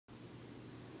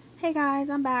Hey guys,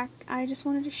 I'm back. I just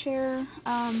wanted to share,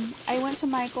 I went to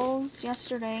Michael's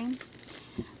yesterday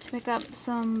to pick up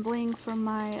some bling for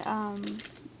my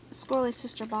Squirrely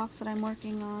Sister box that I'm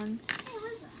working on.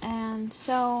 And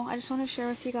so I just want to share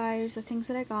with you guys the things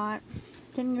that I got.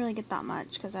 Didn't really get that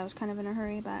much because I was kind of in a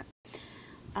hurry, but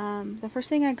the first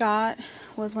thing I got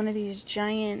was one of these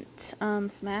giant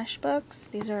Smash books.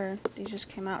 These just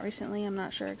came out recently. I'm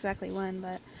not sure exactly when,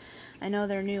 but I know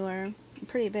they're newer.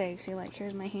 Pretty big. See, like,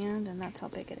 here's my hand, and that's how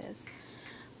big it is.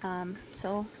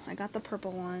 So I got the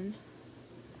purple one.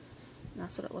 And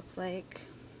that's what it looks like.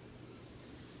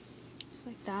 Just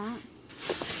like that.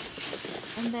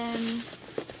 And then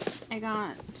I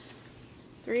got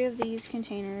 3 of these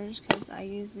containers because I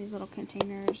use these little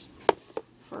containers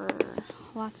for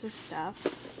lots of stuff.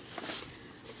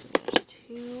 So there's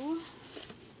 2.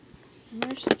 And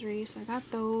there's 3, so I got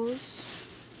those.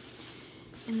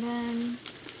 And then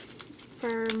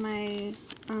for my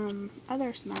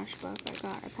other Smash book, I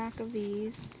got a pack of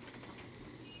these.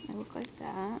 They look like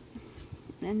that.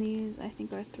 And these, I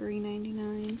think, are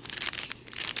 $3.99.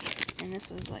 And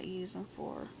this is what you use them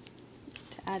for,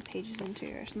 to add pages into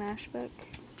your Smash book.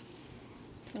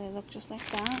 So they look just like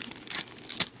that.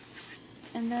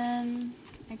 And then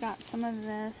I got some of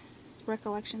this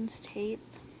Recollections tape.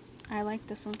 I like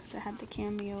this one because it had the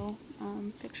cameo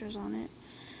pictures on it.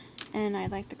 And I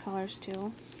like the colors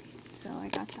too. So I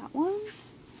got that one.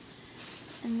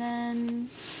 And then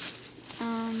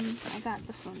I got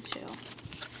this one too.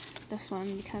 This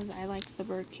one because I like the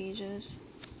bird cages.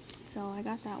 So I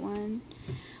got that one.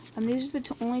 These are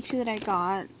the only 2 that I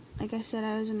got. Like I said,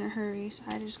 I was in a hurry, so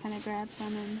I had to just kind of grab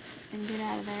some and get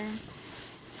out of there.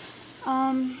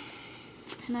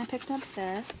 And I picked up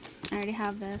this. I already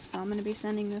have this, so I'm going to be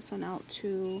sending this one out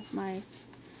to my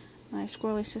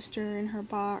Squirrely Sister in her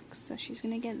box, so she's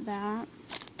going to get that.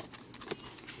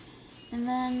 And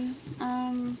then,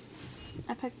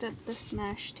 I picked up the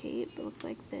Smash tape. It looks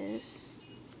like this.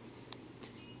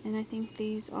 And I think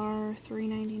these are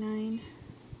 $3.99.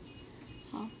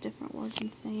 All different words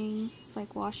and sayings. It's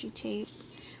like washi tape,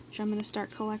 which I'm going to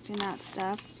start collecting that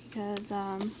stuff because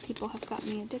people have got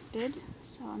me addicted.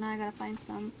 So now I gotta find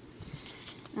some.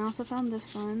 And I also found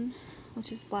this one,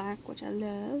 which is black, which I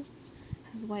love.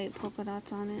 Has white polka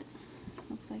dots on it.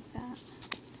 Looks like that.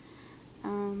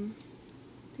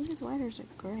 I think it's white or is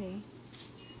it gray?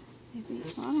 Maybe,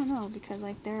 well, I don't know, because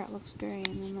like there it looks gray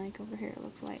and then like over here it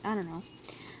looks white. I don't know.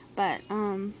 But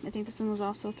I think this one was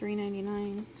also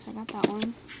 $3.99, so I got that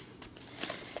one.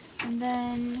 And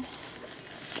then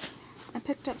I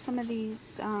picked up some of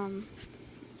these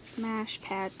Smash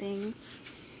pad things.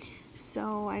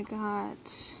 So I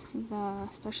got the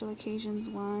Special Occasions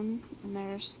one, and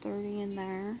there's 30 in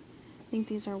there. I think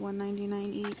these are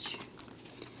 $1.99 each.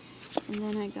 And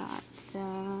then I got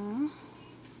the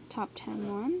Top 10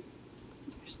 one.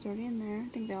 There's 30 in there. I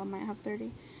think they all might have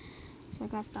 30. So I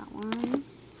got that one.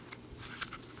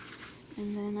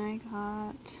 And then I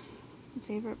got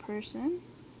Favorite Person.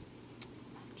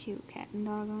 Cute cat and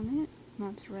dog on it.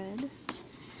 That's red.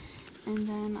 And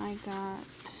then I got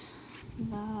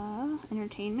the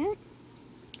Entertainment,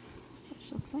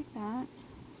 which looks like that.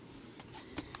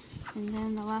 And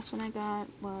then the last one I got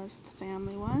was the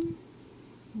Family one.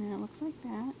 And then it looks like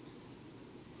that.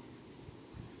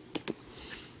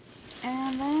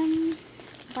 And then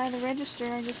by the register,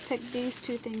 I just picked these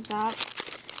 2 things up.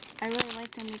 I really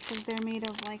like them because they're made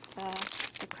of like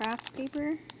the craft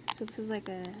paper. So this is like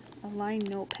a lined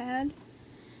notepad. And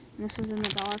this was in the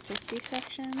 $1.50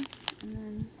 section. And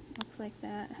then it looks like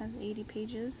that. It has 80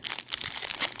 pages.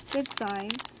 Good size. I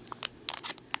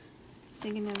was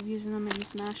thinking of using them in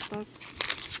Smash books.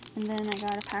 And then I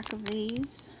got a pack of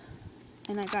these.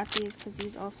 And I got these because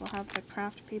these also have the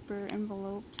craft paper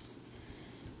envelopes.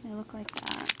 They look like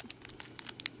that.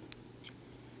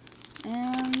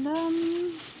 And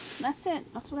that's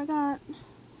it. That's what I got.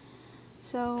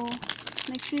 So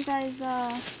make sure you guys,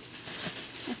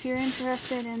 if you're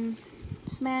interested in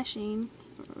smashing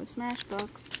or Smash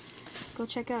books, go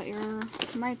check out your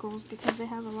Michael's because they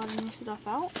have a lot of new stuff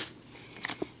out.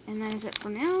 And that is it for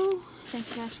now. Thank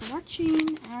you guys for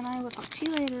watching, and I will talk to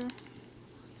you later.